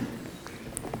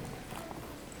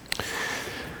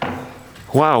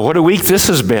Wow, what a week this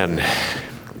has been.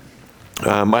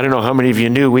 I don't know how many of you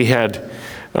knew we had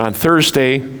on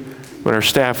Thursday when our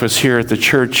staff was here at the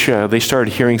church, they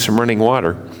started hearing some running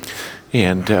water.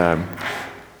 And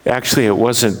actually it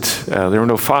wasn't, there were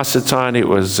no faucets on, it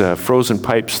was frozen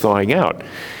pipes thawing out.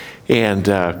 And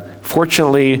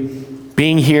fortunately,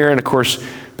 being here, and of course,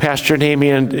 Pastor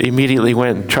Damien immediately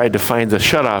went and tried to find the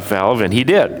shutoff valve, and he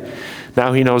did.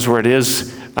 Now he knows where it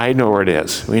is. I know where it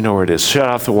is. We know where it is. Shut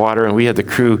off the water, and we had the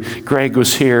crew. Greg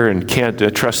was here, and Kent,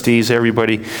 trustees,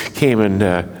 everybody came.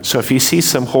 And so if you see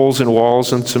some holes in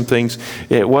walls and some things,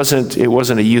 it wasn't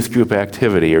a youth group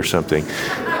activity or something.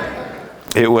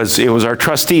 It was our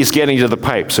trustees getting to the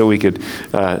pipe so we could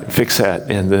fix that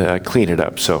and clean it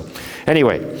up. So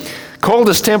anyway,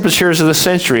 coldest temperatures of the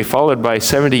century, followed by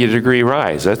 70-degree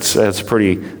rise. That's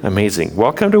pretty amazing.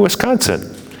 Welcome to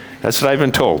Wisconsin. That's what I've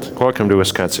been told. Welcome to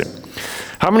Wisconsin.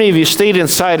 How many of you stayed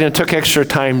inside and took extra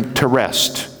time to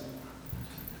rest?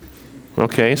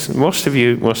 Okay, so most of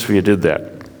you did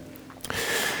that.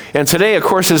 And today, of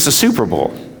course, is the Super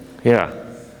Bowl. Yeah,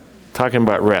 talking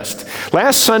about rest.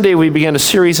 Last Sunday, we began a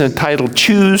series entitled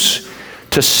Choose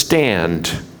to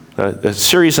Stand, a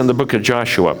series on the book of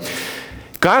Joshua.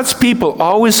 God's people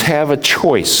always have a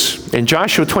choice. In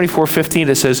Joshua 24:15,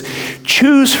 it says,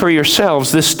 "Choose for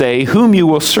yourselves this day whom you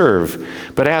will serve.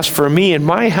 But as for me and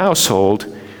my household,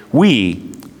 we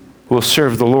will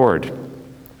serve the Lord."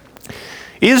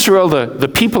 Israel, the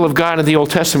people of God in the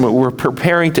Old Testament, were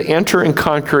preparing to enter and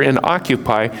conquer and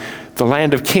occupy the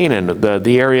land of Canaan,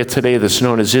 the area today that's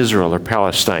known as Israel or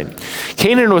Palestine.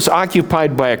 Canaan was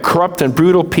occupied by a corrupt and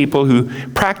brutal people who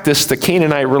practiced the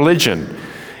Canaanite religion.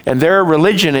 And their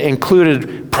religion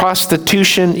included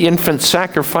prostitution, infant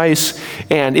sacrifice,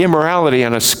 and immorality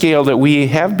on a scale that we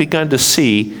have begun to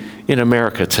see in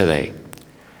America today.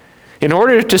 In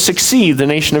order to succeed, the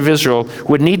nation of Israel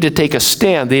would need to take a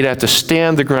stand. They'd have to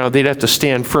stand the ground. They'd have to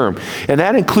stand firm. And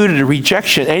that included a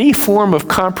rejection, any form of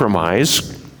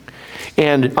compromise,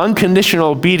 and unconditional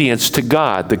obedience to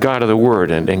God, the God of the Word,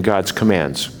 and God's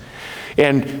commands.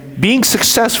 And being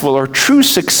successful, or true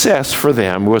success for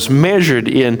them, was measured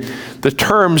in the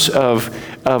terms of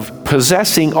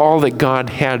possessing all that God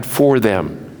had for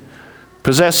them,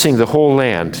 possessing the whole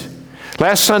land.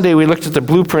 Last Sunday, we looked at the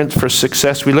blueprint for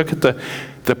success. We looked at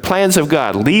the plans of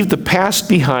God. Leave the past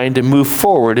behind and move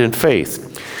forward in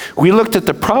faith. We looked at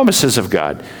the promises of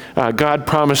God. God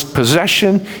promised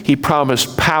possession, He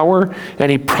promised power,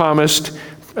 and He promised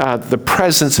the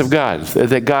presence of God,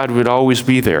 that God would always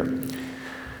be there.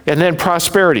 And then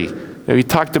prosperity. We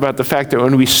talked about the fact that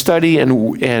when we study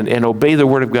and obey the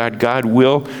Word of God, God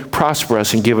will prosper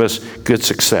us and give us good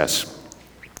success.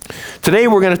 Today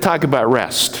we're going to talk about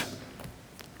rest.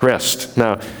 Rest.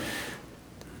 Now,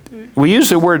 we use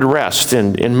the word rest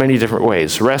in many different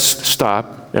ways. Rest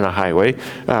stop in a highway.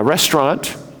 Restaurant,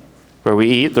 where we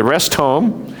eat. The rest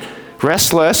home.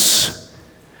 Restless.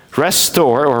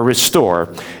 Restore or restore.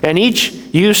 And each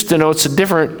use denotes a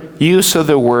different use of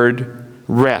the word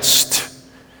rest.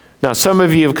 Now, some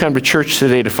of you have come to church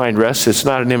today to find rest. It's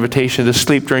not an invitation to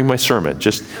sleep during my sermon,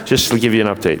 just to give you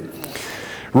an update.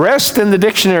 Rest in the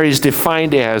dictionary is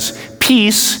defined as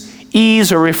peace,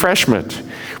 ease, or refreshment.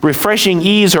 Refreshing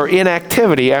ease or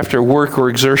inactivity after work or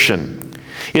exertion.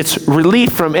 It's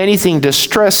relief from anything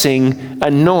distressing,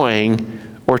 annoying,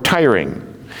 or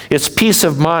tiring. It's peace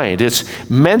of mind. It's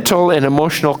mental and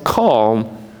emotional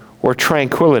calm or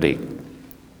tranquility.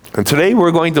 And today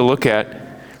we're going to look at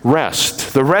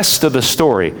rest, the rest of the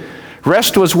story.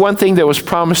 Rest was one thing that was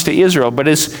promised to Israel, but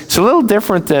it's a little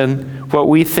different than what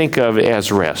we think of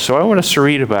as rest. So I want us to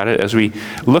read about it as we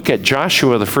look at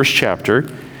Joshua, the first chapter,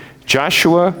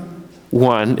 Joshua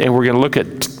 1, and we're going to look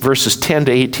at verses 10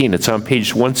 to 18. It's on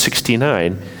page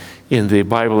 169 in the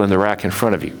Bible in the rack in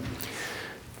front of you.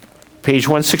 Page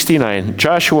 169,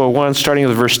 Joshua 1, starting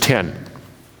with verse 10.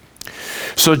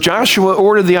 So Joshua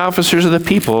ordered the officers of the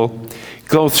people,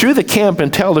 "Go through the camp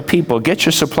and tell the people, get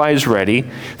your supplies ready.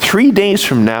 3 days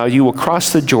from now you will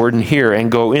cross the Jordan here and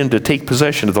go in to take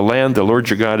possession of the land the Lord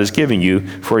your God is giving you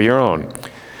for your own."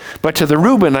 But to the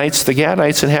Reubenites, the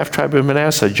Gadites, and half-tribe of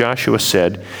Manasseh, Joshua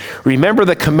said, "Remember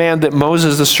the command that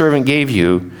Moses the servant gave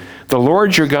you. The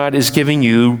Lord your God is giving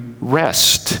you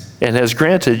rest and has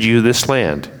granted you this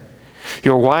land.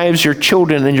 Your wives, your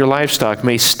children, and your livestock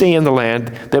may stay in the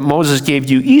land that Moses gave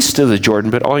you east of the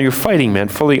Jordan, but all your fighting men,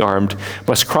 fully armed,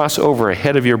 must cross over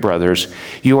ahead of your brothers.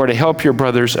 You are to help your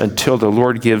brothers until the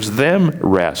Lord gives them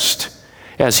rest,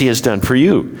 as He has done for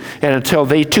you, and until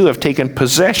they too have taken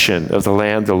possession of the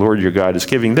land the Lord your God is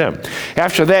giving them.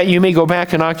 After that, you may go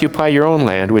back and occupy your own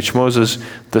land, which Moses,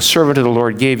 the servant of the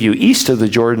Lord, gave you east of the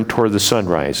Jordan toward the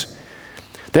sunrise.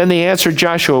 Then they answered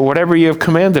Joshua, whatever you have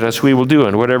commanded us, we will do,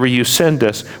 and wherever you send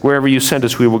us,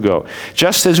 we will go.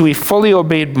 Just as we fully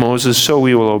obeyed Moses, so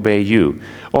we will obey you.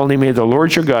 Only may the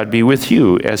Lord your God be with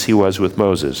you as he was with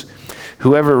Moses.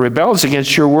 Whoever rebels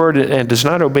against your word and does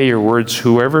not obey your words,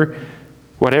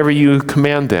 whatever you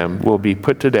command them will be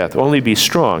put to death. Only be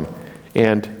strong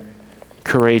and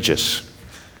courageous.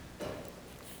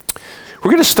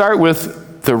 We're going to start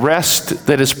with the rest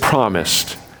that is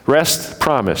promised. Rest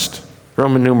promised.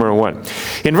 Roman numeral 1.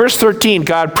 In verse 13,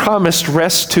 God promised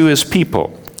rest to his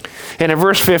people. And in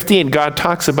verse 15, God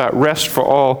talks about rest for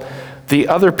all the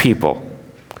other people.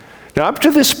 Now, up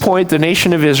to this point, the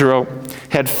nation of Israel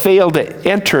had failed to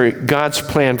enter God's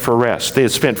plan for rest. They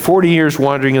had spent 40 years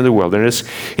wandering in the wilderness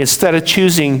instead of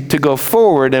choosing to go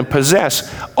forward and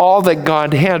possess all that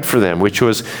God had for them, which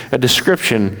was a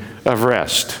description of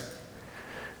rest.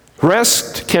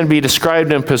 Rest can be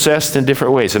described and possessed in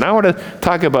different ways. And I want to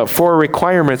talk about 4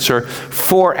 requirements or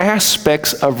 4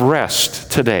 aspects of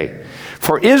rest today.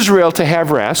 For Israel to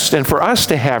have rest, and for us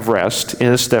to have rest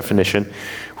in this definition,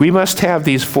 we must have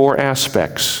these 4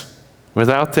 aspects.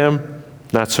 Without them,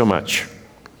 not so much.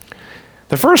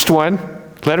 The first one,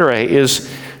 letter A,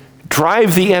 is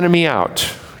drive the enemy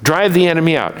out. Drive the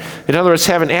enemy out. In other words,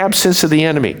 have an absence of the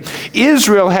enemy.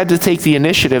 Israel had to take the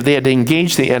initiative. They had to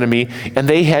engage the enemy, and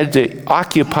they had to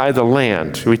occupy the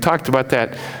land. We talked about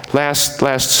that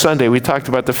last Sunday. We talked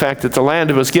about the fact that the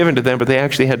land was given to them, but they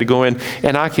actually had to go in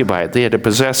and occupy it. They had to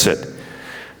possess it.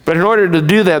 But in order to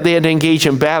do that, they had to engage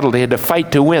in battle. They had to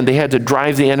fight to win. They had to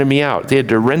drive the enemy out. They had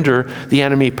to render the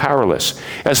enemy powerless.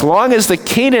 As long as the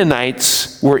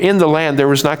Canaanites were in the land, there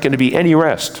was not going to be any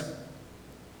rest.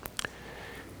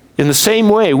 In the same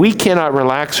way, we cannot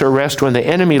relax or rest when the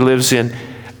enemy lives in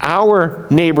our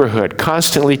neighborhood,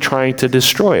 constantly trying to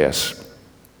destroy us.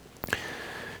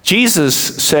 Jesus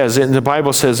says, and the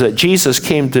Bible says that Jesus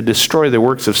came to destroy the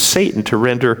works of Satan, to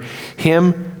render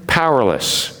him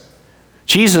powerless.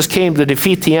 Jesus came to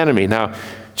defeat the enemy. Now,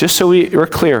 just so we're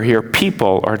clear here,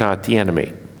 people are not the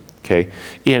enemy. Okay?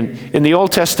 In the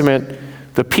Old Testament,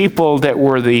 the people that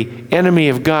were the enemy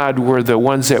of God were the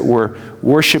ones that were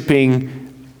worshiping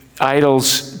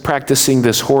idols, practicing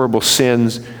this horrible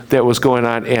sins that was going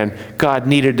on, and God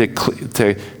needed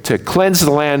to cleanse the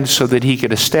land so that he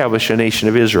could establish a nation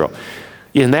of Israel.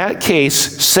 In that case,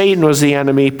 Satan was the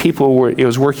enemy. It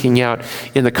was working out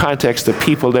in the context of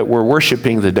people that were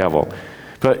worshiping the devil.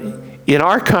 But in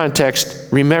our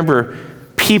context, remember,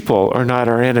 people are not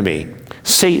our enemy.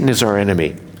 Satan is our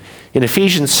enemy. In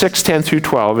Ephesians 6:10 through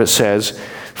 12, it says,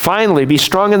 "Finally, be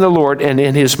strong in the Lord and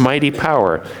in his mighty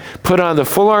power. Put on the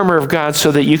full armor of God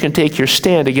so that you can take your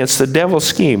stand against the devil's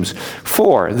schemes.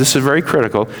 For," this is very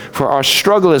critical, "for our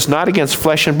struggle is not against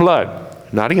flesh and blood,"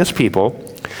 not against people,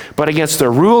 "but against the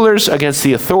rulers, against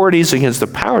the authorities, against the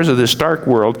powers of this dark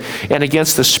world, and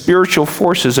against the spiritual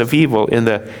forces of evil in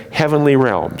the heavenly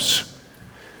realms."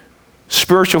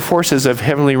 Spiritual forces of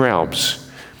heavenly realms.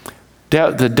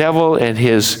 The devil and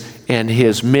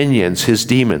his minions, his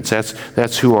demons.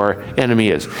 That's who our enemy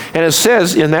is. And it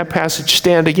says in that passage,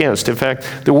 stand against. In fact,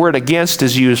 the word against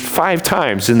is used 5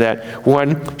 times in that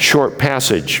one short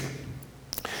passage.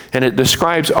 And it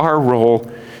describes our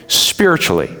role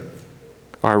spiritually.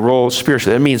 Our role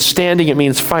spiritually. That means standing, it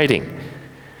means fighting.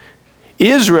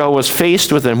 Israel was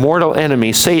faced with a mortal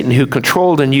enemy, Satan, who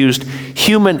controlled and used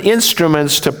human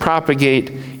instruments to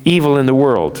propagate evil in the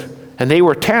world. And they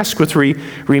were tasked with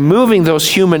removing those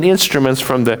human instruments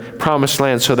from the promised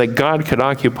land so that God could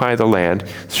occupy the land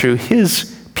through his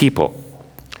people.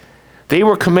 They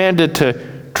were commanded to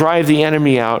drive the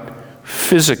enemy out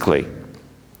physically.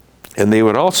 And they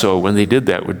would also, when they did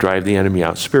that, would drive the enemy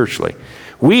out spiritually.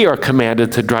 We are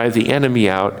commanded to drive the enemy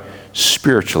out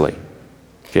spiritually.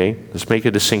 Okay? Let's make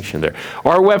a distinction there.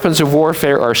 Our weapons of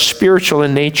warfare are spiritual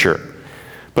in nature.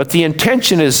 But the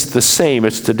intention is the same.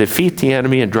 It's to defeat the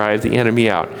enemy and drive the enemy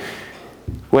out.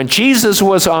 When Jesus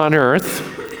was on earth,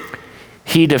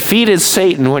 he defeated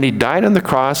Satan when he died on the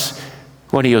cross,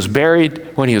 when he was buried,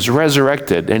 when he was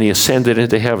resurrected, and he ascended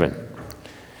into heaven.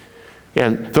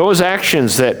 And those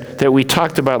actions that we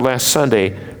talked about last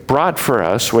Sunday brought for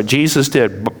us, what Jesus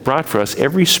did, brought for us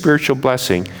every spiritual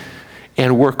blessing,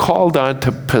 and we're called on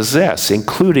to possess,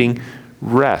 including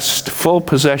rest, full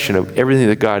possession of everything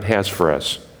that God has for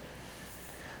us.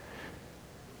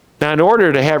 Now, in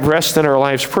order to have rest in our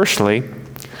lives personally,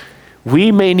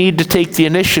 we may need to take the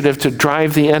initiative to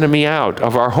drive the enemy out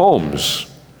of our homes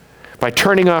by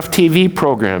turning off TV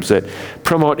programs that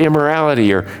promote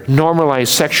immorality or normalize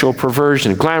sexual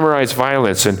perversion, glamorize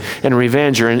violence and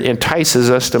revenge, or entices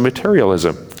us to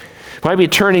materialism. Might be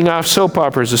turning off soap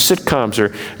operas or sitcoms or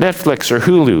Netflix or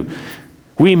Hulu.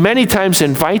 We many times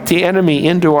invite the enemy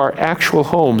into our actual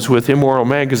homes with immoral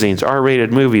magazines,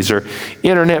 R-rated movies, or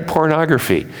internet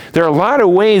pornography. There are a lot of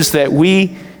ways that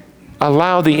we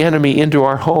allow the enemy into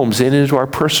our homes and into our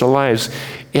personal lives,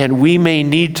 and we may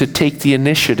need to take the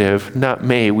initiative, not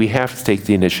may, we have to take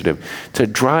the initiative, to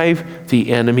drive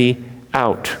the enemy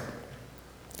out.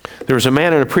 There was a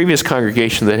man in a previous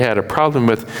congregation that had a problem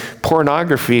with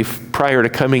pornography prior to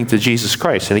coming to Jesus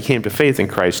Christ, and he came to faith in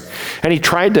Christ. And he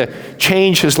tried to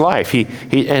change his life.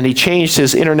 He changed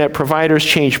his internet providers,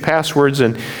 changed passwords,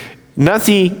 and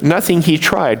nothing he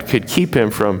tried could keep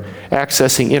him from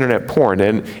accessing internet porn,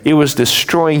 and it was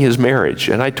destroying his marriage.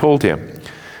 And I told him,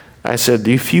 I said,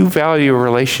 if you value a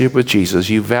relationship with Jesus,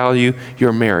 you value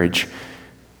your marriage,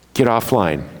 get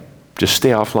offline. Just stay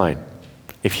offline.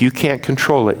 If you can't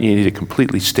control it, you need to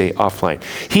completely stay offline.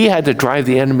 He had to drive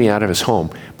the enemy out of his home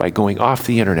by going off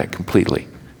the internet completely.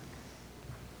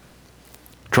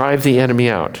 Drive the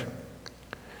enemy out.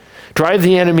 Drive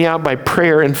the enemy out by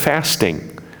prayer and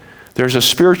fasting. There's a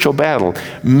spiritual battle.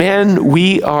 Men,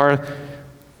 we are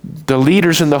the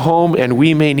leaders in the home, and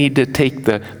we may need to take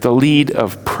the lead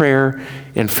of prayer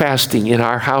and fasting in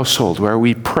our household, where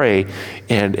we pray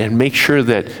and make sure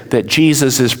that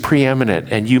Jesus is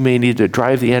preeminent, and you may need to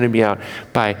drive the enemy out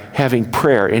by having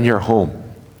prayer in your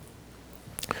home.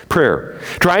 Prayer.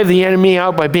 Drive the enemy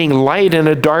out by being light in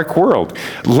a dark world.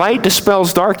 Light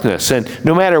dispels darkness, and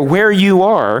no matter where you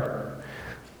are,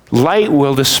 light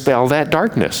will dispel that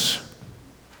darkness.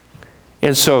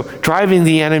 And so driving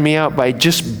the enemy out by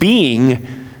just being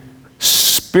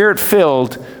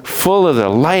Spirit-filled, full of the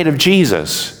light of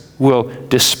Jesus, will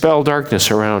dispel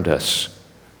darkness around us.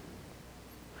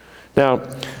 Now,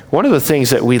 one of the things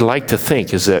that we like to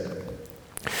think is that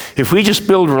if we just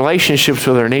build relationships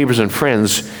with our neighbors and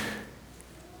friends,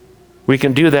 we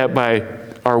can do that by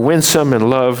our winsome and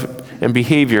love and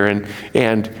behavior.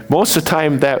 And most of the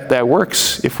time that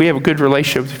works. If we have a good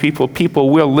relationship with people,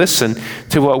 people will listen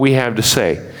to what we have to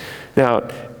say. Now,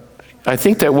 I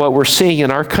think that what we're seeing in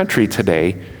our country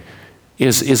today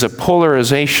is a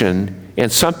polarization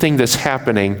and something that's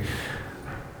happening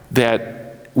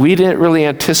that we didn't really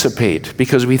anticipate,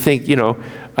 because we think,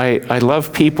 I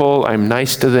love people, I'm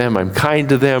nice to them, I'm kind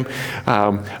to them,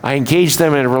 I engage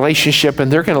them in a relationship,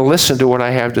 and they're going to listen to what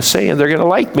I have to say, and they're going to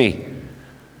like me.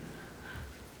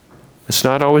 It's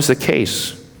not always the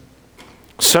case.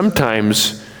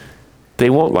 Sometimes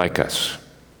they won't like us.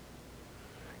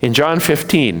 In John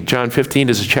 15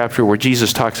 is a chapter where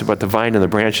Jesus talks about the vine and the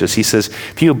branches. He says,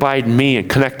 if you abide in me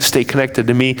and stay connected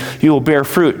to me, you will bear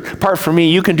fruit. Apart from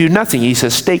me, you can do nothing. He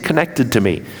says, stay connected to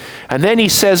me. And then he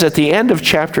says at the end of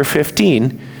chapter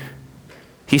 15,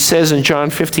 he says in John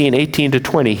 15, 18 to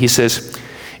 20, he says,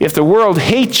 if the world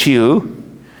hates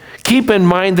you, keep in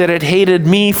mind that it hated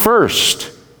me first.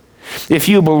 If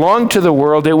you belong to the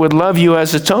world, it would love you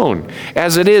as its own.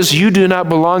 As it is, you do not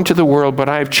belong to the world, but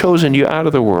I have chosen you out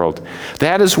of the world.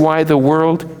 That is why the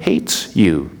world hates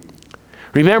you.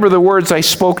 Remember the words I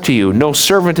spoke to you. No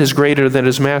servant is greater than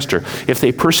his master. If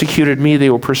they persecuted me, they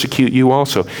will persecute you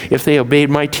also. If they obeyed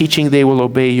my teaching, they will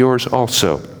obey yours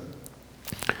also.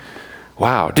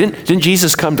 Wow, didn't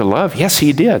Jesus come to love? Yes,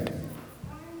 he did.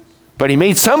 But he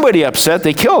made somebody upset.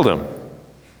 They killed him.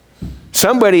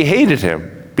 Somebody hated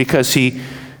him because he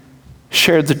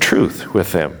shared the truth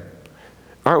with them.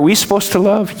 Aren't we supposed to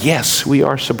love? Yes, we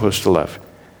are supposed to love.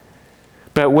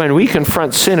 But when we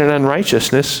confront sin and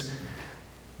unrighteousness,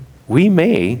 we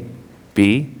may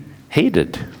be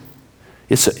hated.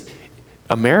 It's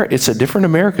a different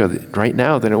America right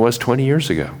now than it was 20 years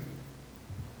ago.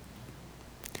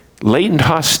 Latent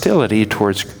hostility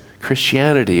towards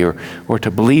Christianity or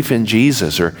to belief in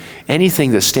Jesus or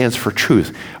anything that stands for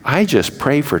truth. I just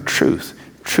pray for truth.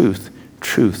 Truth,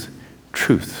 truth,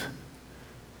 truth.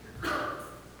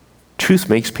 Truth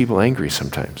makes people angry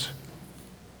sometimes.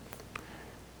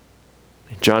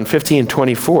 John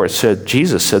 15:24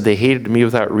 Jesus said they hated me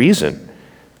without reason.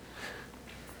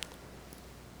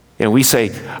 And we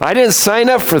say, I didn't sign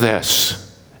up for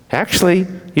this. Actually,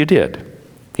 you did.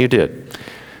 You did.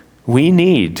 We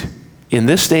need, in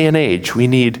this day and age, we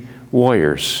need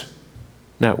warriors,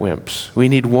 not wimps. We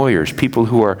need warriors, people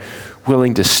who are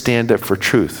willing to stand up for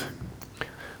truth.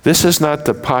 This is not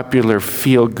the popular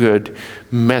feel-good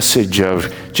message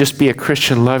of just be a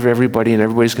Christian, love everybody, and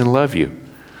everybody's going to love you.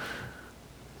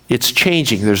 It's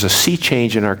changing. There's a sea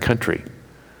change in our country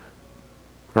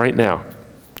right now.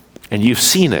 And you've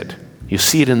seen it. You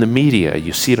see it in the media.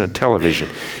 You see it on television.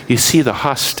 You see the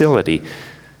hostility.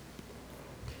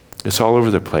 It's all over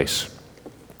the place.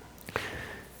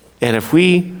 And if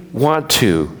we want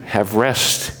to have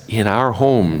rest in our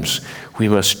homes, we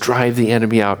must drive the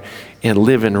enemy out and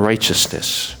live in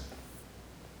righteousness.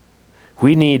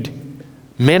 We need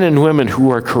men and women who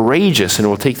are courageous and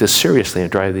will take this seriously and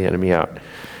drive the enemy out.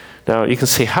 Now, you can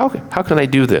say, how can I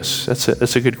do this?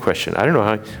 That's a good question. I don't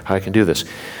know how I can do this.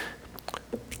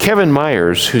 Kevin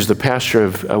Myers, who's the pastor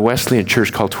of a Wesleyan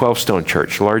church called 12 Stone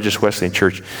Church, the largest Wesleyan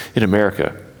church in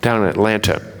America, down in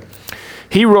Atlanta,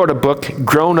 he wrote a book,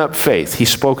 Grown Up Faith. He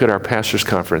spoke at our pastor's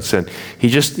conference, and he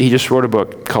just wrote a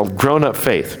book called Grown Up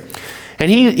Faith. And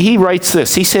he writes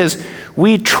this. He says,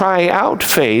 we try out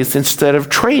faith instead of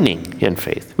training in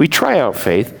faith. We try out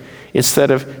faith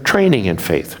instead of training in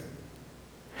faith.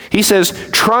 He says,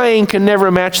 trying can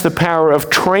never match the power of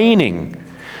training.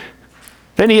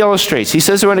 Then he illustrates. He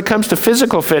says, when it comes to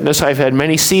physical fitness, I've had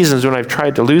many seasons when I've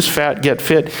tried to lose fat, get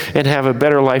fit, and have a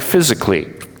better life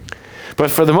physically. But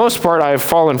for the most part, I have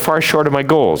fallen far short of my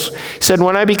goals. He said,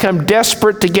 when I become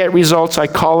desperate to get results, I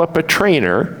call up a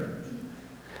trainer,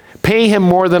 pay him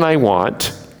more than I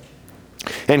want,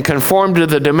 and conform to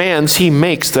the demands he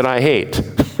makes that I hate.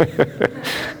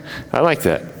 I like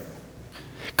that.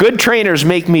 Good trainers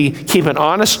make me keep an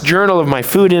honest journal of my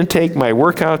food intake, my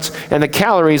workouts, and the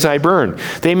calories I burn.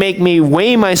 They make me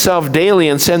weigh myself daily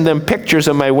and send them pictures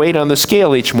of my weight on the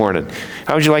scale each morning.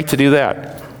 How would you like to do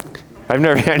that? I've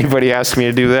never had anybody ask me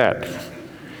to do that.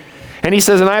 And he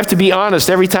says, and I have to be honest,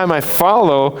 every time I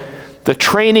follow the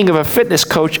training of a fitness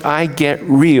coach, I get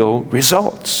real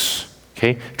results.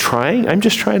 Okay? I'm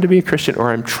just trying to be a Christian,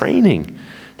 or I'm training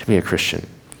to be a Christian.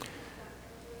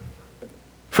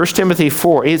 1 Timothy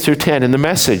 4, 8 through 10, in the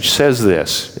Message says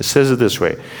this. It says it this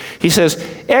way. He says,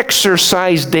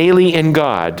 exercise daily in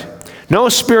God. No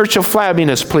spiritual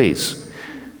flabbiness, please.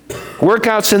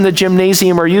 Workouts in the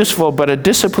gymnasium are useful, but a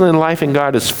disciplined life in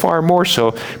God is far more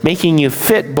so, making you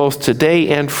fit both today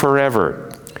and forever.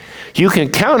 You can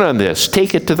count on this.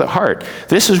 Take it to the heart.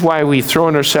 This is why we've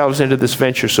thrown ourselves into this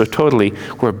venture so totally.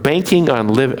 We're banking on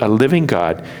a living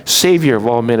God, Savior of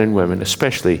all men and women,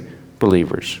 especially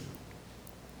believers.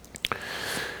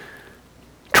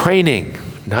 Training,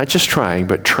 not just trying,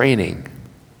 but training,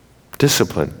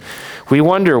 discipline. We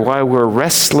wonder why we're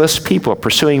restless people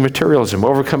pursuing materialism,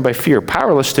 overcome by fear,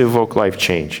 powerless to evoke life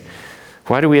change.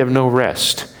 Why do we have no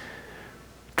rest?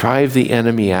 Drive the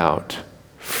enemy out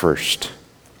first.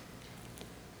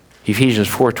 Ephesians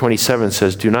 4:27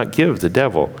 says, do not give the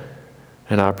devil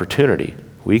an opportunity.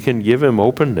 We can give him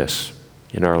openness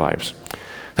in our lives.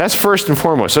 That's first and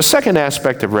foremost. The second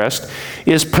aspect of rest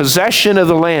is possession of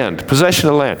the land. Possession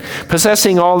of the land.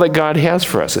 Possessing all that God has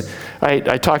for us.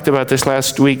 I talked about this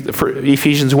last week. For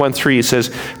Ephesians 1:3, it says,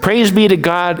 praise be to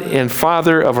God and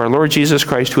Father of our Lord Jesus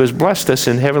Christ, who has blessed us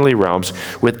in heavenly realms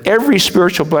with every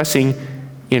spiritual blessing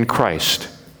in Christ.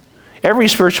 Every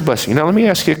spiritual blessing. Now let me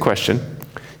ask you a question.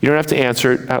 You don't have to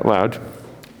answer it out loud.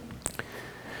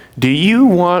 Do you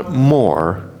want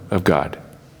more of God?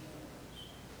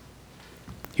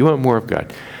 You want more of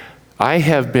God. I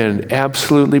have been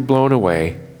absolutely blown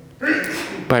away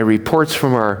by reports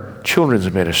from our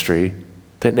children's ministry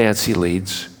that Nancy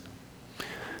leads,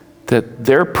 that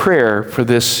their prayer for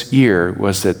this year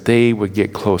was that they would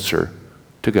get closer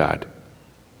to God.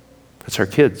 That's our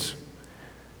kids.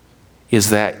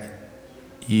 Is that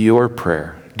your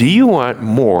prayer? Do you want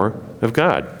more of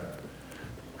God?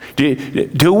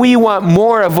 Do we want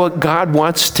more of what God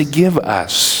wants to give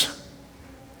us?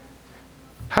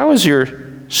 How is your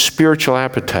spiritual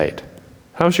appetite?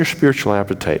 How's your spiritual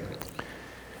appetite?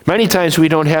 Many times we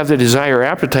don't have the desire or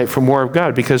appetite for more of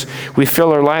God because we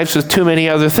fill our lives with too many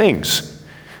other things.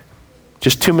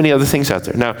 Just too many other things out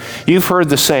there. Now, you've heard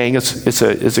the saying, it's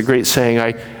a great saying,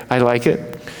 I like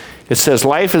it. It says,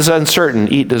 life is uncertain,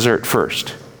 eat dessert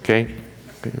first. Okay?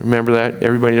 Remember that?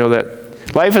 Everybody know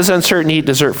that? Life is uncertain, eat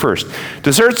dessert first.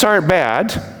 Desserts aren't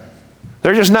bad.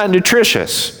 They're just not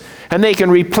nutritious. And they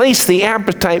can replace the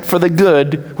appetite for the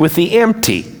good with the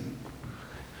empty.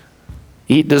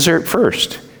 Eat dessert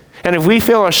first. And if we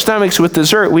fill our stomachs with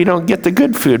dessert, we don't get the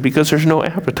good food because there's no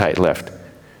appetite left.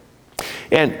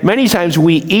 And many times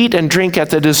we eat and drink at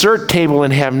the dessert table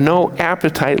and have no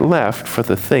appetite left for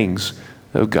the things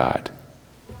of God.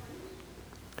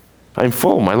 I'm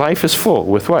full. My life is full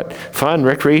with what? Fun,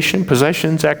 recreation,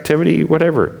 possessions, activity,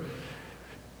 whatever.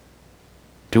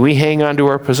 Do we hang on to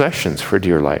our possessions for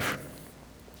dear life?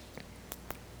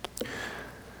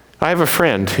 I have a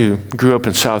friend who grew up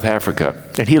in South Africa,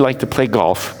 and he liked to play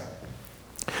golf.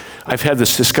 I've had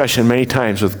this discussion many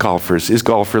times with golfers. Is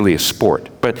golf really a sport?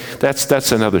 But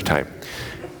that's another time.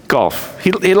 Golf.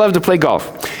 He loved to play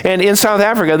golf. And in South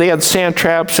Africa, they had sand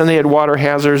traps and they had water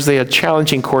hazards. They had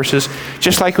challenging courses,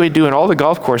 just like we do in all the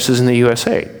golf courses in the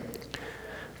USA.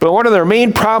 But one of their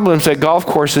main problems at golf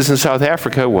courses in South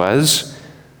Africa was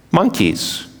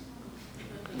monkeys.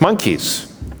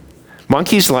 Monkeys.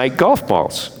 Monkeys like golf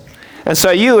balls. And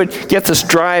so you would get this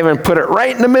drive and put it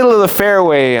right in the middle of the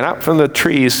fairway, and out from the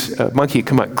trees, a monkey would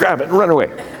come up, grab it, and run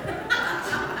away.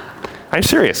 I'm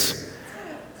serious.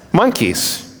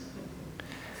 Monkeys.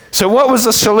 So what was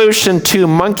the solution to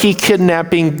monkey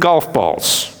kidnapping golf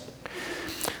balls?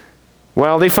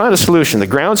 Well, they found a solution. The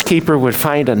groundskeeper would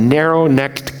find a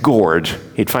narrow-necked gourd.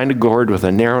 He'd find a gourd with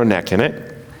a narrow neck in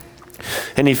it,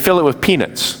 and he'd fill it with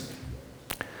peanuts.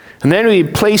 And then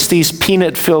he'd place these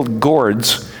peanut-filled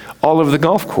gourds all over the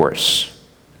golf course.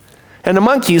 And the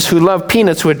monkeys who loved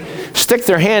peanuts would stick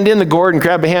their hand in the gourd and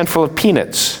grab a handful of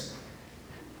peanuts.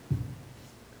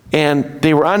 And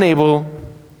they were unable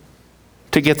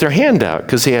to get their hand out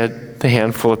because they had the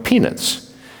handful of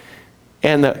peanuts.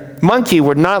 And the monkey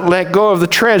would not let go of the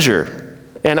treasure.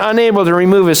 And unable to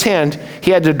remove his hand,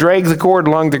 he had to drag the gourd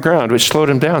along the ground, which slowed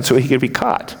him down so he could be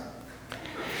caught.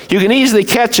 You can easily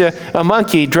catch a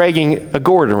monkey dragging a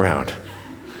gourd around.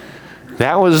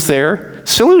 That was their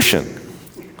solution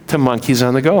to monkeys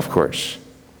on the golf course.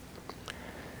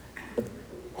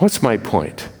 What's my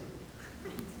point?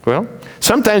 Well,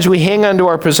 sometimes we hang on to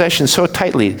our possessions so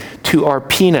tightly, to our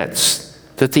peanuts,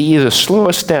 that they either slow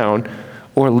us down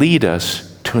or lead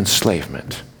us to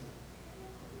enslavement.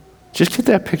 Just get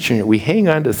that picture. We hang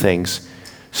on to things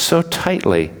so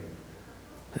tightly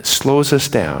that it slows us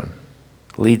down,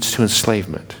 leads to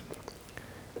enslavement.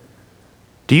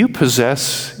 Do you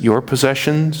possess your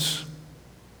possessions?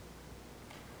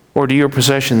 Or do your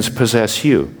possessions possess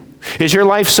you? Is your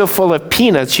life so full of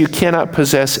peanuts you cannot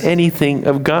possess anything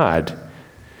of God?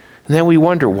 And then we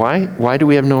wonder, why? Why do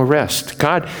we have no rest?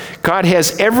 God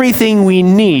has everything we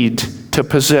need to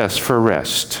possess for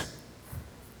rest.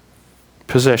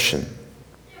 Possession.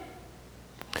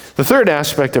 The third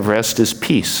aspect of rest is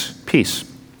peace. Peace.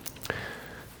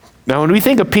 Now, when we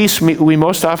think of peace, we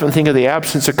most often think of the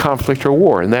absence of conflict or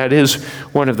war, and that is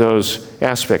one of those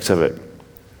aspects of it.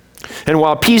 And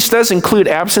while peace does include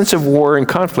absence of war and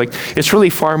conflict, it's really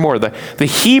far more. The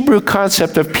Hebrew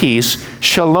concept of peace,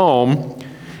 shalom,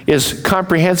 is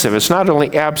comprehensive. It's not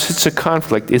only absence of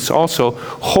conflict, it's also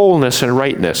wholeness and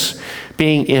rightness.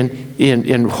 Being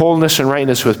in wholeness and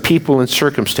rightness with people and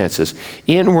circumstances,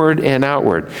 inward and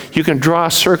outward. You can draw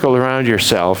a circle around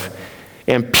yourself,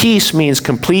 and peace means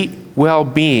complete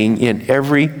well-being in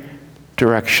every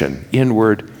direction,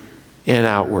 inward and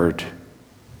outward.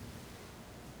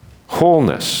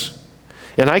 Wholeness.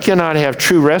 And I cannot have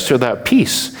true rest without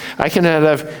peace. I cannot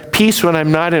have peace when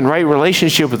I'm not in right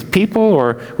relationship with people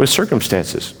or with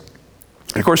circumstances.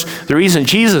 Of course, the reason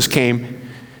Jesus came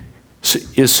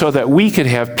is so that we could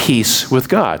have peace with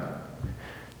God,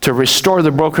 to restore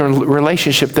the broken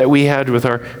relationship that we had with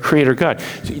our Creator God.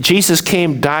 Jesus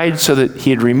came, died so that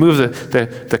He'd remove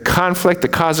the conflict, the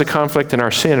cause of conflict in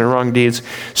our sin and wrong deeds,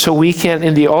 so we can,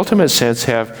 in the ultimate sense,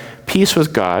 have peace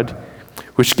with God,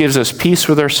 which gives us peace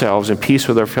with ourselves and peace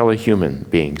with our fellow human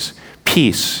beings.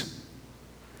 Peace.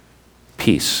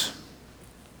 Peace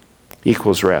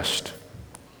equals rest.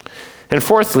 And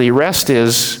fourthly, rest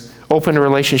is open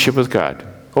relationship with God.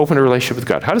 Open a relationship with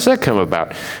God. How does that come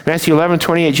about? Matthew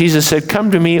 11:28, Jesus said,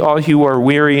 "Come to me, all you who are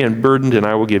weary and burdened, and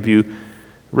I will give you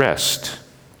rest."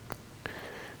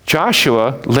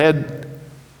 Joshua led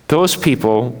those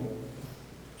people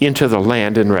into the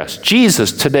land and rest.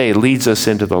 Jesus today leads us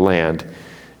into the land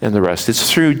and the rest. It's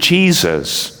through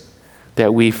Jesus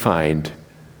that we find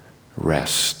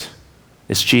rest.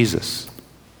 It's Jesus.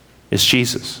 It's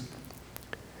Jesus.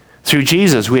 Through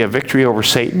Jesus, we have victory over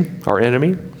Satan, our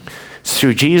enemy. It's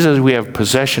through Jesus we have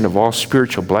possession of all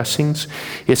spiritual blessings.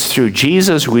 It's through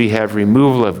Jesus we have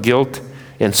removal of guilt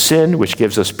and sin, which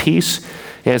gives us peace.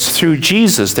 And it's through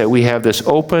Jesus that we have this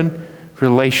open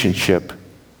relationship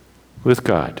with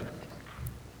God.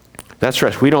 That's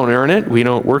rest. We don't earn it. We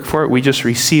don't work for it. We just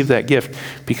receive that gift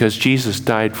because Jesus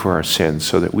died for our sins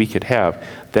so that we could have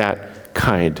that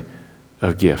kind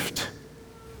of gift.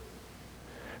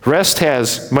 Rest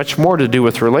has much more to do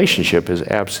with relationship as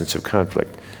absence of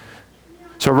conflict.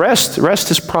 So rest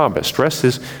is promised. Rest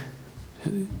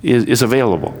is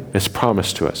available. It's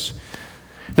promised to us.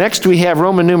 Next, we have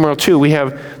Roman numeral 2. We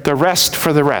have the rest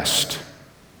for the rest.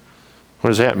 What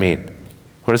does that mean?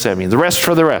 What does that mean? The rest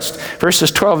for the rest.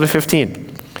 Verses 12 to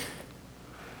 15.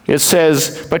 It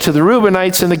says, "But to the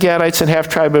Reubenites and the Gadites and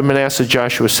half-tribe of Manasseh,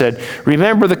 Joshua said,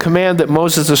 Remember the command that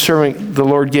Moses the servant the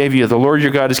Lord gave you. The Lord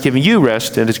your God has given you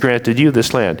rest and has granted you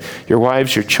this land. Your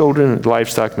wives, your children, and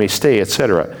livestock may stay,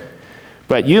 etc.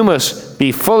 But you must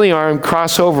be fully armed,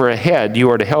 cross over ahead. You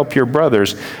are to help your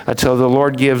brothers until the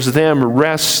Lord gives them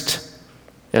rest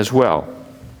as well.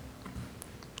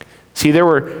 See, there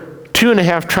were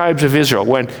 2.5 tribes of Israel.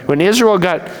 When Israel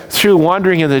got through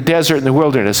wandering in the desert and the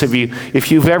wilderness,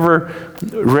 if you've ever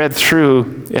read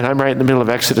through, and I'm right in the middle of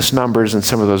Exodus, Numbers, and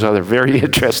some of those other very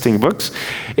interesting books,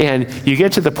 and you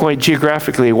get to the point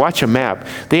geographically, watch a map,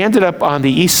 they ended up on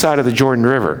the east side of the Jordan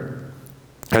River.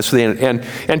 That's the and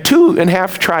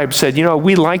 2.5 tribes said,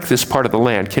 we like this part of the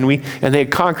land. Can we? And they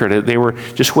had conquered it. They were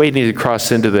just waiting to cross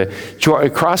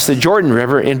the Jordan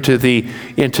River into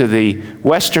the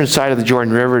western side of the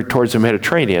Jordan River towards the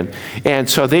Mediterranean. And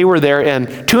so they were there. And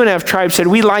 2.5 tribes said,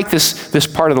 we like this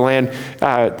part of the land.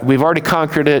 We've already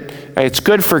conquered it. It's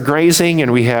good for grazing,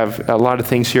 and we have a lot of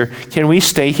things here. Can we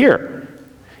stay here?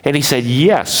 And he said,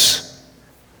 yes,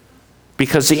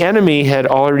 because the enemy had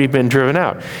already been driven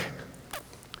out.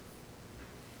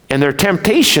 And their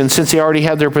temptation, since they already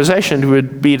had their possession,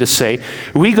 would be to say,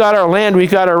 we got our land, we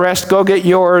got our rest, go get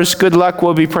yours, good luck,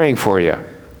 we'll be praying for you.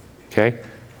 Okay?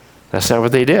 That's not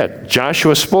what they did.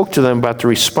 Joshua spoke to them about the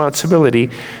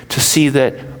responsibility to see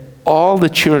that all the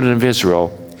children of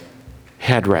Israel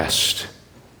had rest.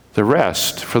 The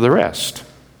rest for the rest.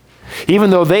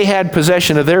 Even though they had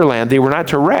possession of their land, they were not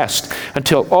to rest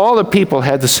until all the people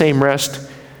had the same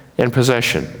rest and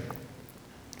possession.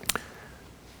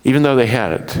 Even though they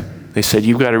had it, they said,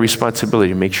 you've got a responsibility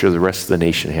to make sure the rest of the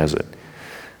nation has it.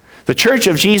 The Church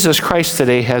of Jesus Christ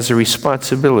today has a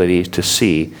responsibility to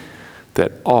see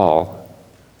that all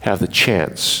have the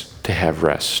chance to have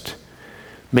rest.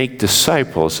 Make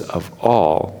disciples of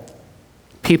all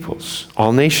peoples,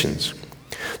 all nations.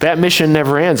 That mission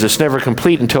never ends. It's never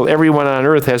complete until everyone on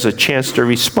earth has a chance to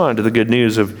respond to the good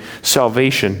news of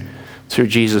salvation through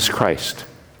Jesus Christ.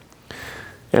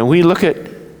 And we look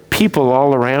at people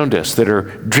all around us that are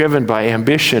driven by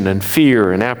ambition and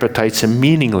fear and appetites and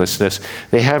meaninglessness.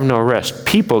 They have no rest.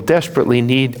 People desperately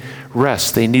need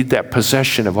rest. They need that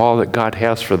possession of all that God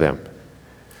has for them.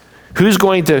 Who's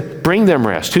going to bring them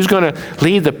rest? Who's going to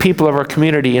lead the people of our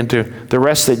community into the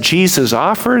rest that Jesus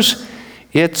offers?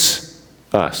 It's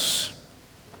us.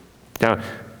 Now,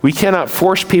 we cannot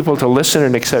force people to listen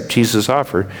and accept Jesus'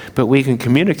 offer, but we can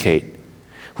communicate.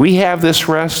 We have this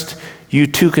rest. You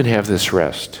too can have this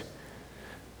rest.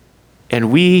 And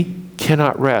we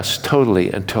cannot rest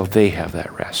totally until they have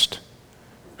that rest.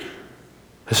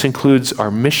 This includes our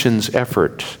missions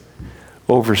effort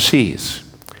overseas.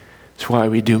 That's why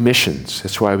we do missions.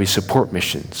 That's why we support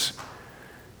missions.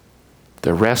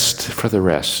 The rest for the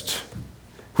rest.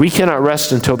 We cannot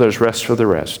rest until there's rest for the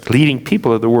rest, leading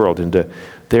people of the world into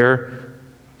their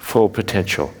full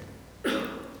potential.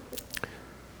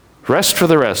 Rest for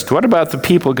the rest. What about the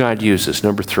people God uses?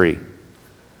 Number 3.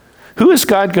 Who is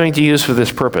God going to use for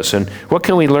this purpose? And what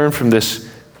can we learn from this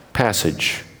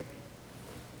passage?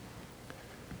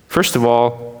 First of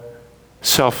all,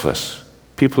 selfless.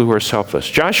 People who are selfless.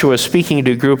 Joshua is speaking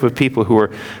to a group of people who were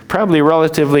probably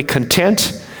relatively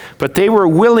content, but they were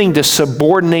willing to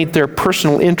subordinate their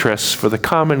personal interests for the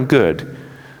common good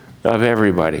of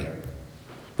everybody.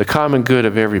 The common good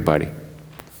of everybody.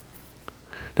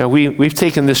 Now, we've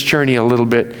taken this journey a little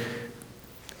bit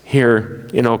here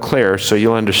in Eau Claire, so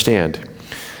you'll understand.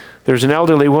 There's an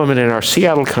elderly woman in our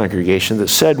Seattle congregation that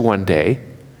said one day,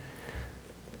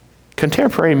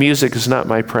 contemporary music is not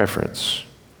my preference.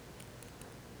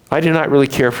 I do not really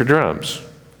care for drums.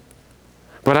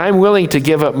 But I'm willing to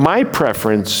give up my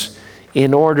preference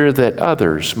in order that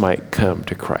others might come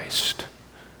to Christ.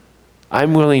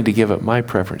 I'm willing to give up my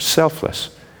preference,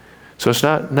 selfless. So it's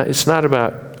not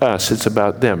about us, it's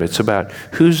about them. It's about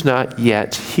who's not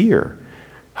yet here.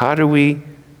 How do we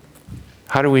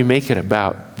make it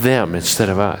about them instead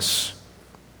of us?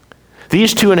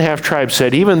 These 2.5 tribes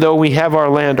said, even though we have our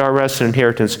land, our rest and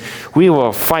inheritance, we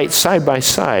will fight side by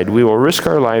side. We will risk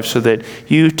our lives so that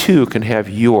you too can have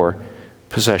your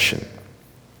possession.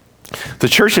 The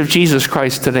Church of Jesus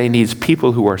Christ today needs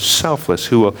people who are selfless,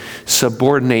 who will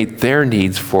subordinate their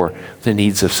needs for the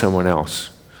needs of someone else.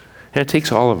 And it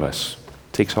takes all of us.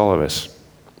 It takes all of us.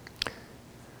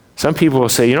 Some people will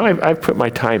say, I've put my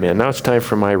time in. Now it's time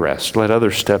for my rest. Let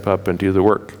others step up and do the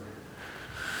work.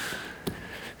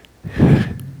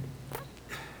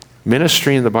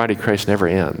 Ministry in the body of Christ never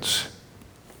ends.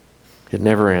 It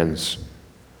never ends.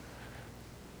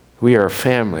 We are a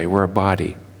family. We're a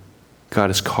body. God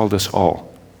has called us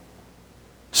all.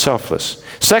 Selfless.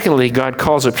 Secondly, God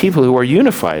calls a people who are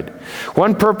unified.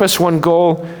 One purpose, one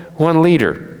goal, one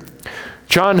leader.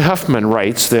 John Huffman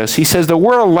writes this. He says, the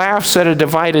world laughs at a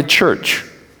divided church.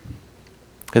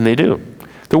 And they do.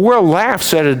 The world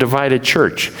laughs at a divided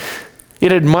church.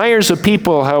 It admires a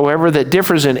people, however, that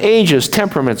differs in ages,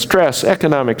 temperaments, dress,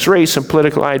 economics, race, and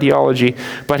political ideology,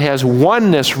 but has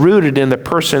oneness rooted in the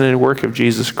person and work of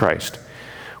Jesus Christ.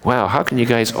 Wow, how can you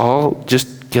guys all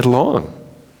just get along?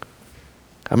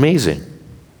 Amazing.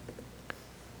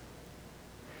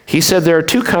 He said there are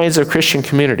two kinds of Christian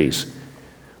communities.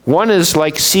 One is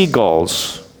like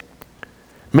seagulls,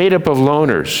 made up of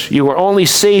loners. You are only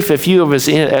safe if you as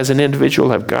an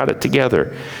individual have got it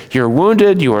together. You're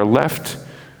wounded, you are left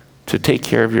to take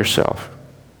care of yourself.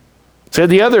 So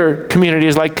the other community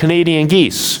is like Canadian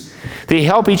geese. They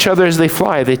help each other as they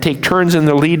fly. They take turns in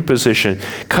the lead position,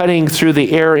 cutting through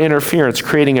the air interference,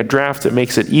 creating a draft that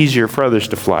makes it easier for others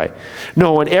to fly.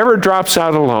 No one ever drops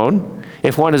out alone.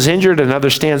 If one is injured, another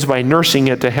stands by nursing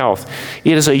it to health.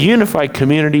 It is a unified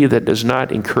community that does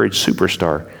not encourage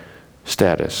superstar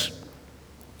status.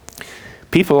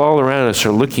 People all around us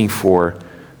are looking for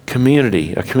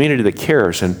community, a community that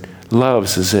cares and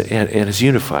loves and is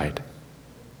unified.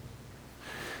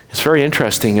 It's very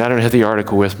interesting. I don't have the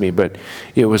article with me, but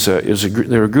there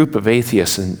were a group of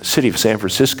atheists in the city of San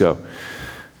Francisco,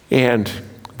 and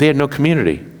they had no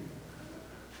community.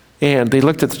 And they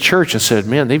looked at the church and said,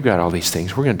 man, they've got all these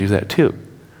things. We're going to do that too.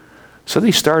 So they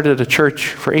started a church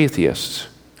for atheists,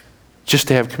 just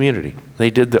to have community. They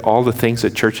did all the things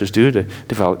that churches do to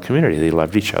develop community. They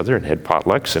loved each other and had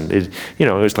potlucks, and it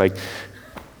was like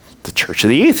the church of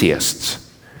the atheists.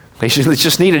 They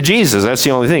just needed Jesus. That's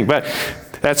the only thing. But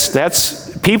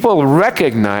that's people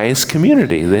recognize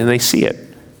community. Then they see it.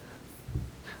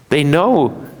 They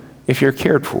know if you're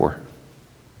cared for.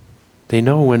 They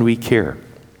know when we care.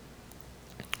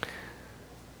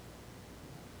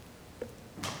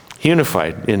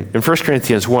 Unified. In 1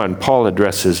 Corinthians 1, Paul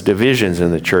addresses divisions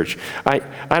in the church. I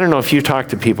don't know if you talk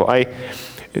to people.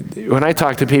 When I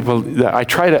talk to people, I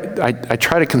try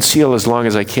to conceal as long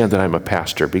as I can that I'm a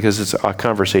pastor, because it's a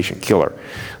conversation killer.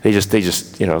 They just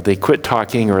they quit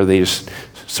talking, or they just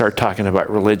start talking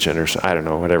about religion, or I don't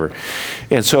know, whatever.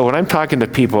 And so when I'm talking to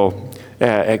people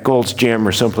at Gold's Gym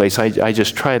or someplace, I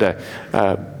just try to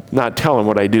not tell them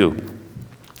what I do.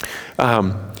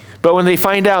 But when they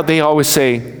find out, they always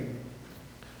say,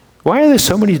 why are there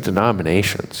so many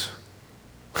denominations?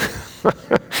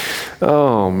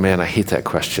 Oh man, I hate that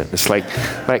question. It's like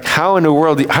how in the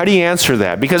world, how do you answer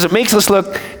that? Because it makes us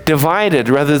look divided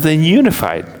rather than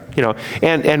unified,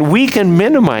 and we can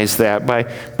minimize that by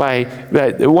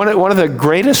one of the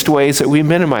greatest ways that we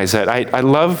minimize that. I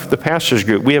love the pastors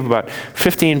group. We have about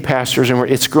 15 pastors, and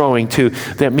it's growing too,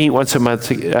 that meet once a month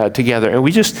together, and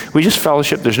we just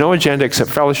fellowship. There's no agenda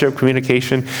except fellowship,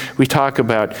 communication. We talk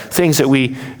about things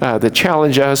that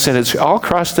challenge us, and it's all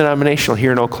cross-denominational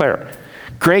here in Eau Claire.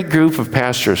 Great group of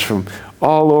pastors from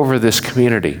all over this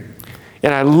community.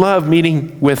 And I love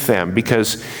meeting with them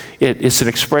because it's an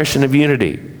expression of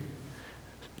unity.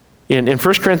 In 1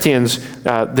 Corinthians,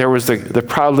 there was the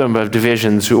problem of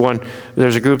divisions.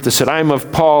 There's a group that said, I'm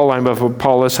of Paul, I'm of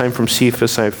Apollos, I'm from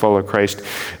Cephas, I follow Christ.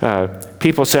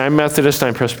 People say, I'm Methodist,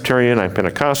 I'm Presbyterian, I'm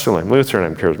Pentecostal, I'm Lutheran,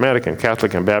 I'm Charismatic, I'm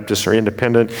Catholic, I'm Baptist, or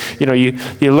Independent.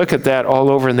 You look at that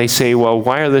all over and they say, well,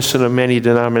 why are there so many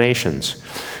denominations?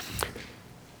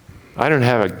 I don't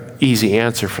have an easy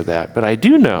answer for that, but I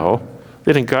do know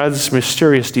that in God's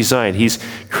mysterious design, He's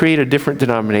created different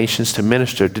denominations to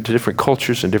minister to different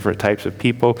cultures and different types of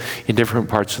people in different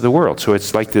parts of the world. So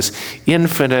it's like this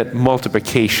infinite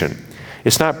multiplication.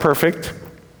 It's not perfect,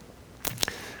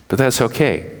 but that's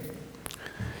okay.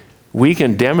 We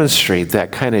can demonstrate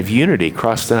that kind of unity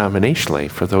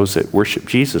cross-denominationally for those that worship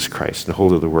Jesus Christ and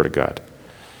hold of the Word of God.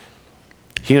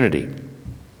 Unity.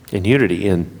 And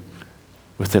unity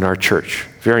within our church.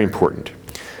 Very important.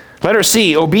 Letter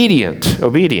C, obedient.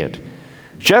 Obedient.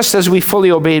 Just as we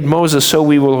fully obeyed Moses, so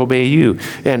we will obey you.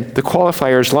 And the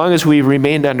qualifier, as long as we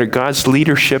remained under God's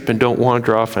leadership and don't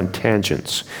wander off on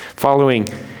tangents, following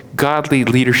godly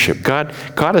leadership. God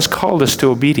has called us to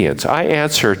obedience. I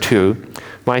answer to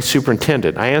my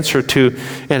superintendent. I answer to,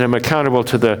 and I'm accountable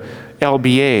to the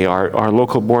LBA, our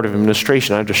local board of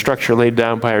administration, under structure laid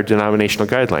down by our denominational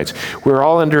guidelines. We're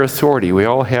all under authority. We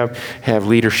all have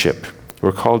leadership.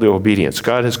 We're called to obedience.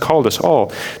 God has called us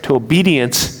all to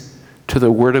obedience to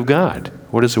the Word of God.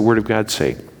 What does the Word of God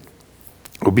say?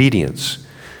 Obedience.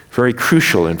 Very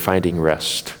crucial in finding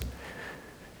rest.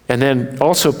 And then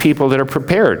also people that are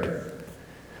prepared.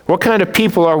 What kind of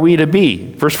people are we to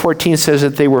be? Verse 14 says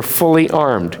that they were fully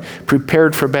armed,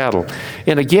 prepared for battle.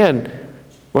 And again,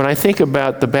 when I think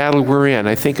about the battle we're in,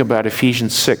 I think about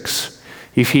Ephesians 6.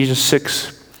 Ephesians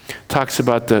 6 talks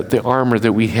about the armor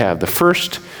that we have. The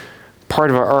first part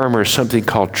of our armor is something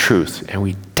called truth, and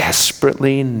we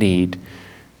desperately need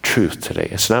truth today.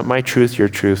 It's not my truth, your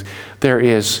truth. There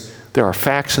are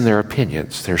facts and there are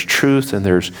opinions. There's truth and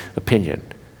there's opinion.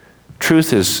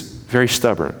 Truth is very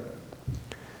stubborn.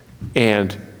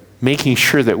 And making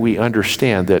sure that we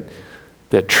understand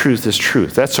that truth is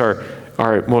truth. That's our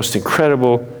most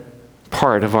incredible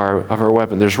part of our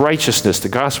weapon. There's righteousness, the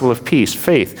gospel of peace,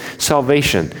 faith,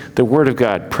 salvation, the word of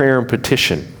God, prayer and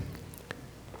petition.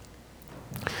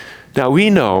 Now we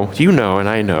know, you know, and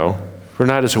I know, we're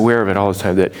not as aware of it all the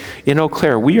time, that in Eau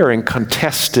Claire we are in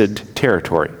contested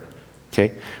territory.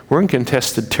 Okay? We're in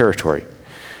contested territory.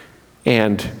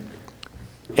 And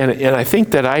I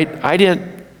think that I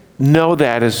didn't know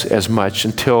that as much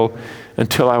until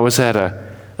I was at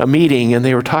a meeting and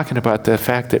they were talking about the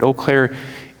fact that Eau Claire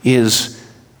is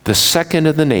the second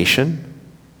in the nation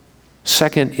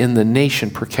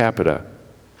per capita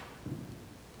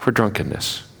for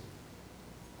drunkenness.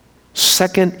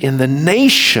 Second in the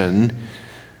nation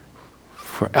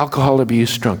for alcohol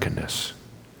abuse, drunkenness.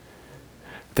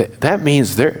 That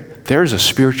means there's a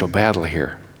spiritual battle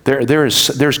here.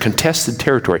 There's contested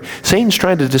territory. Satan's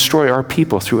trying to destroy our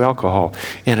people through alcohol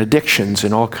and addictions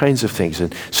and all kinds of things.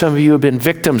 And some of you have been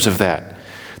victims of that.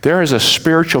 There is a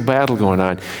spiritual battle going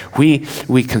on. We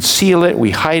conceal it,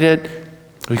 we hide it.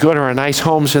 We go to our nice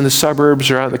homes in the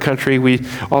suburbs or out in the country,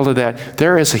 all of that.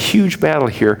 There is a huge battle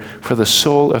here for the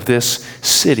soul of this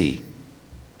city.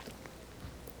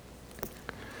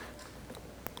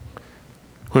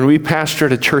 When we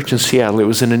pastored a church in Seattle, it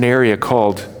was in an area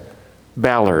called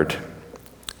Ballard.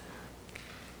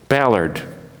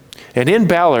 And in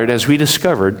Ballard, as we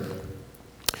discovered,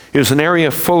 it was an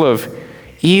area full of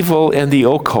evil and the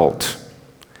occult.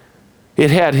 It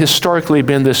had historically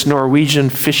been this Norwegian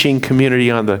fishing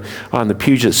community on the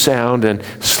Puget Sound and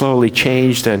slowly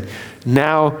changed, and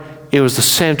now it was the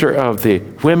center of the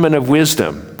women of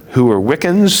wisdom who were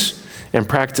Wiccans and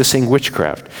practicing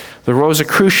witchcraft. The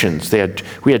Rosicrucians,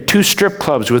 we had 2 strip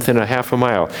clubs within a half a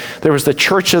mile. There was the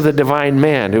Church of the Divine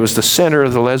Man. It was the center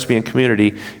of the lesbian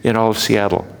community in all of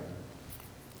Seattle.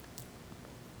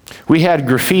 We had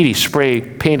graffiti spray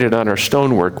painted on our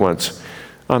stonework once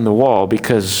on the wall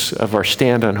because of our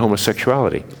stand on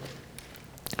homosexuality.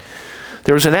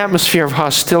 There was an atmosphere of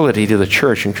hostility to the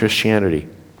church and Christianity.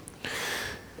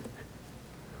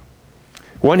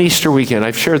 One Easter weekend,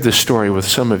 I've shared this story with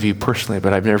some of you personally,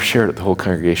 but I've never shared it with the whole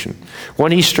congregation.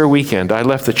 One Easter weekend, I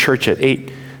left the church at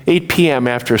 8 p.m.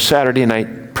 after a Saturday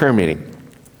night prayer meeting.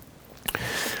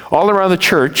 All around the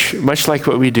church, much like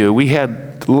what we do, we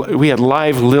had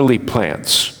live lily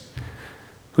plants.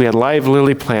 We had live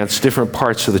lily plants, different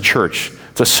parts of the church,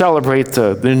 to celebrate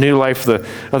the new life of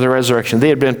the resurrection. They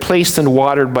had been placed and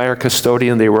watered by our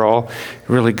custodian. They were all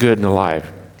really good and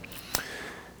alive.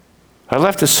 I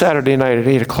left it Saturday night at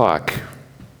 8 o'clock.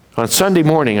 On Sunday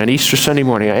morning, on Easter Sunday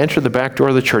morning, I entered the back door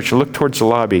of the church and looked towards the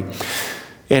lobby.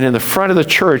 And in the front of the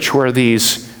church were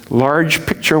these large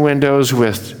picture windows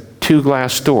with 2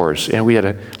 glass doors. And we had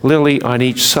a lily on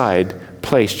each side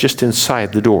placed just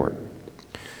inside the door.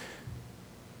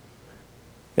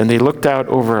 And they looked out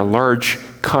over a large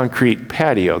concrete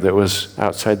patio that was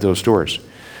outside those doors.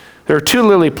 There were 2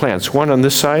 lily plants, one on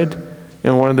this side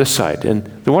and one on this side. And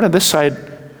the one on this side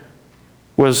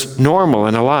was normal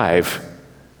and alive.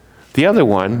 The other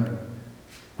one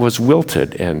was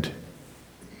wilted and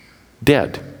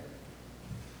dead.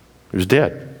 It was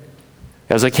dead.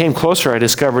 As I came closer, I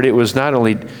discovered it was not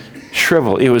only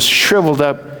shriveled, it was shriveled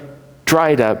up,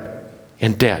 dried up,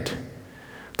 and dead.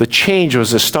 The change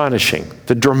was astonishing.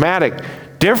 The dramatic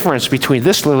difference between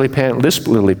this lily plant and this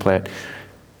lily plant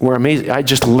were amazing. I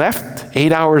just left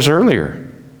 8 hours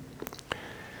earlier.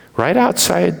 Right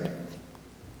outside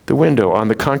the window on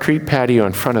the concrete patio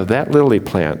in front of that lily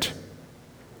plant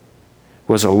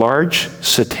was a large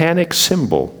satanic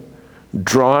symbol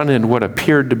drawn in what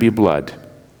appeared to be blood.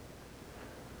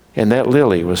 And that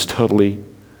lily was totally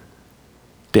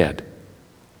dead.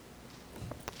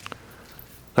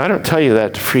 I don't tell you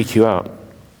that to freak you out.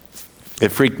 It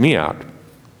freaked me out.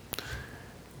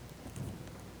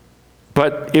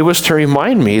 But it was to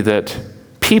remind me that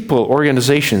people,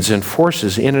 organizations, and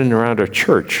forces in and around our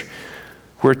church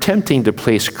were attempting to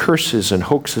place curses and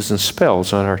hoaxes and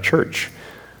spells on our church.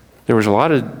 There was a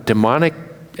lot of demonic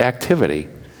activity,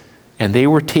 and they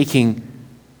were taking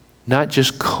not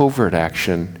just covert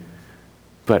action,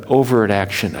 but overt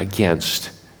action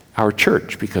against our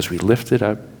church because we lifted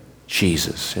up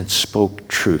Jesus and spoke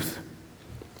truth.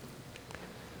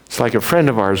 It's like a friend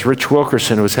of ours, Rich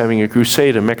Wilkerson, was having a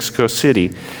crusade in Mexico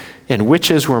City, and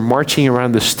witches were marching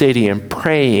around the stadium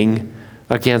praying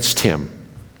against him,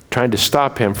 trying to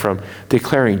stop him from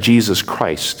declaring Jesus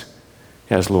Christ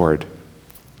as Lord.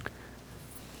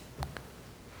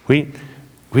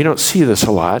 We don't see this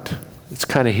a lot. It's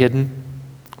kind of hidden,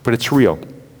 but it's real.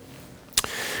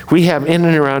 We have in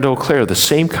and around Eau Claire the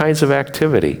same kinds of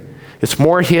activity. It's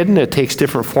more hidden. It takes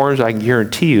different forms. I can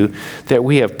guarantee you that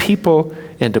we have people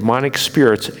and demonic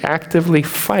spirits actively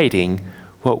fighting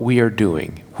what we are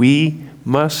doing. We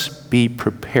must be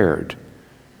prepared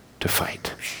to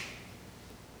fight.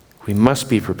 We must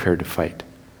be prepared to fight.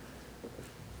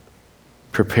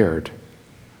 Prepared.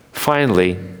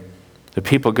 Finally, the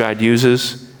people God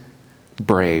uses,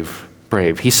 brave.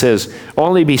 Brave. He says,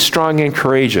 only be strong and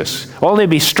courageous. Only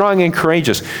be strong and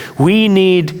courageous. We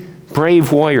need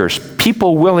brave warriors,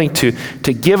 people willing to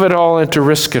give it all and to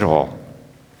risk it all.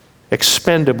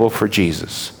 Expendable for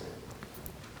Jesus.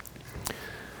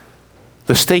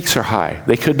 The stakes are high.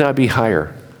 They could not be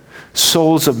higher.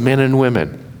 Souls of men and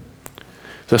women.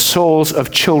 The souls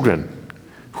of children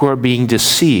who are being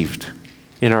deceived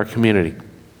in our community.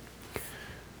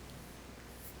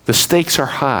 The stakes are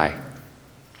high.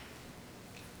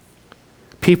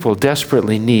 People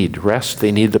desperately need rest.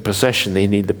 They need the possession. They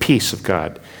need the peace of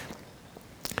God.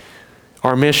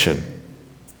 Our mission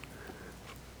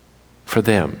for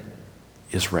them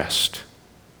is rest.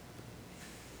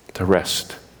 The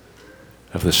rest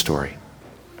of the story.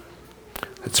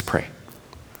 Let's pray.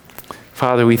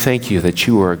 Father, we thank you that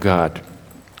you are a God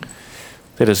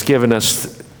that has given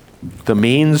us the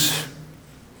means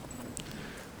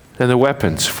and the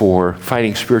weapons for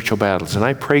fighting spiritual battles. And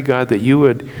I pray, God, that you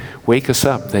would wake us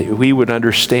up, that we would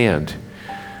understand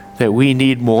that we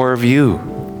need more of you,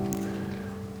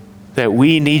 that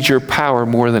we need your power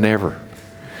more than ever.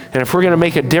 And if we're going to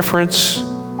make a difference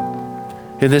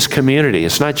in this community,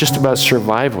 it's not just about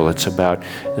survival, it's about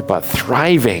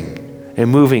thriving and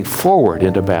moving forward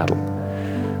into battle,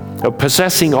 of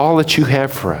possessing all that you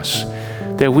have for us,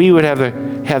 that we would have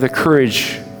the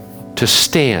courage to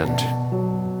stand,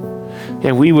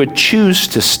 and we would choose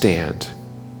to stand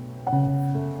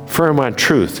firm on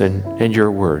truth and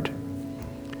your word.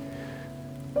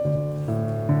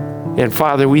 And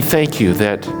Father, we thank you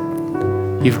that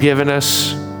you've given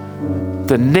us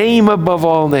the name above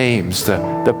all names,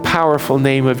 the powerful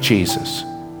name of Jesus.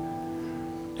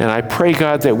 And I pray,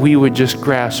 God, that we would just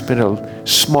grasp in a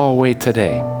small way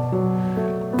today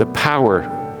the power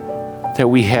that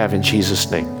we have in Jesus'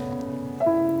 name.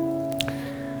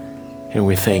 And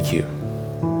we thank you.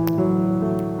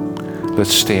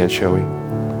 Let's stand, shall we?